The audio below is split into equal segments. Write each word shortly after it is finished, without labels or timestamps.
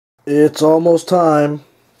It's almost time.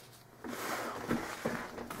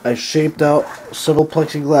 I shaped out several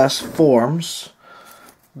plexiglass forms.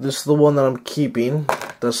 This is the one that I'm keeping.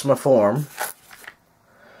 That's my form.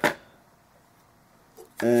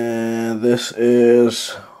 And this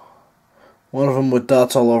is one of them with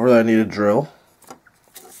dots all over that I need to drill.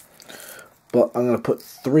 But I'm going to put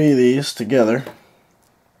 3 of these together.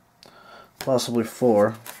 Possibly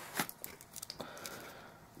 4.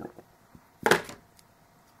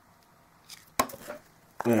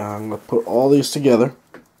 Yeah, I'm going to put all these together.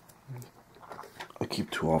 I'll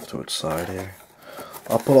keep 2 off to its side here.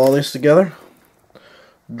 I'll put all these together.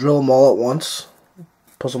 Drill them all at once.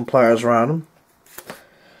 Put some pliers around them.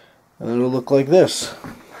 And it'll look like this.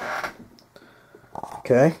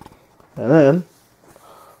 Okay? And then,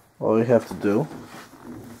 all you have to do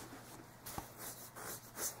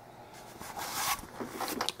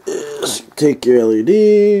is take your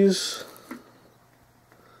LEDs.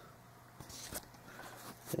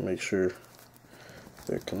 Make sure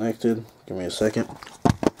they're connected. Give me a second.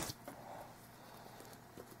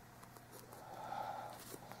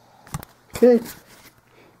 Okay.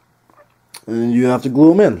 And you have to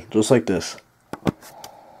glue them in, just like this.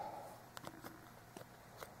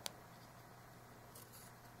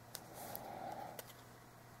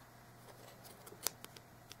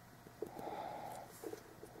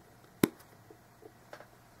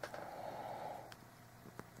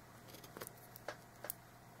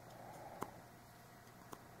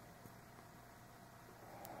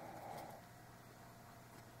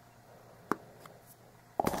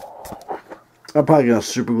 I'm probably going to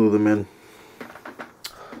super glue them in.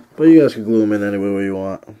 But you guys can glue them in any way you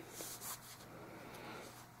want.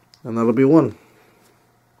 And that'll be one.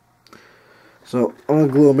 So, I'm going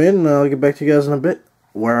to glue them in and I'll get back to you guys in a bit.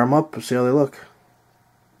 Wear them up and see how they look.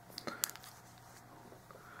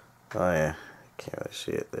 Oh yeah, can't really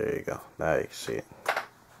see it. There you go. Now you can see it.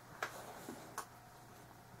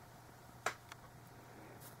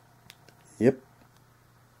 Yep.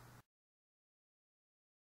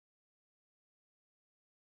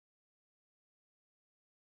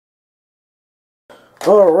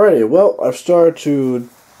 Alrighty, well, I've started to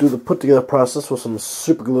do the put together process with some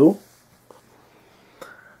super glue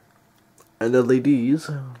and LEDs.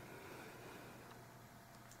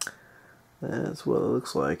 That's what it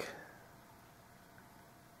looks like.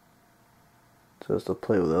 Just to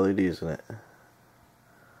play with LEDs in it.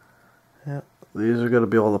 Yep, these are going to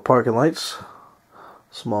be all the parking lights.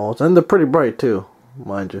 Small ones, and they're pretty bright too,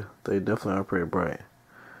 mind you. They definitely are pretty bright.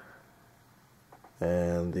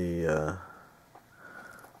 And the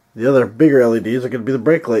other bigger LEDs are going to be the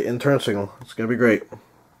brake light and turn signal. It's going to be great.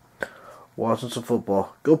 Watching some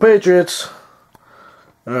football. Go Patriots!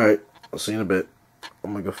 Alright, I'll see you in a bit.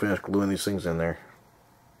 I'm going to go finish gluing these things in there.